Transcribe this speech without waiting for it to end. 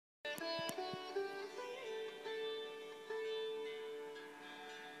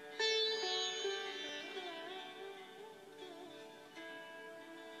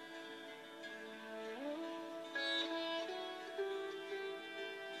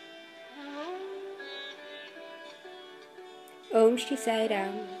Oesha Sai.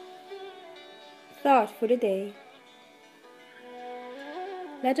 Thought for the day.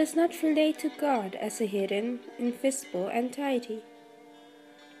 Let us not relate to God as a hidden, invisible entity.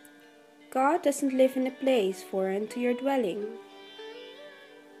 God doesn't live in a place foreign to your dwelling.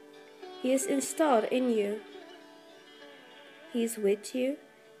 He is installed in you. He is with you,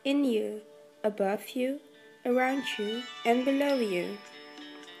 in you, above you, around you, and below you.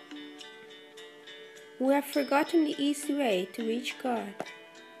 We have forgotten the easy way to reach God.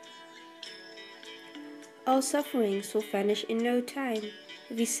 All sufferings will vanish in no time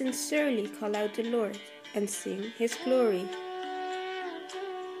if we sincerely call out the Lord and sing His glory.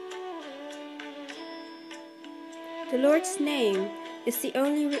 The Lord's name is the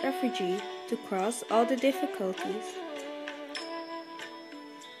only refuge to cross all the difficulties.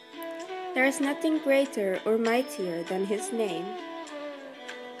 There is nothing greater or mightier than His name.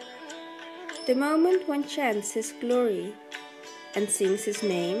 The moment one chants His glory and sings His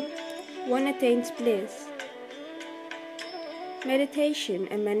name, one attains bliss. Meditation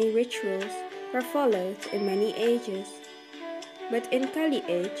and many rituals were followed in many ages, but in Kali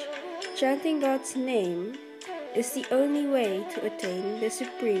age, chanting God's name is the only way to attain the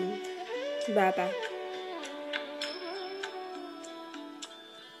Supreme, Baba.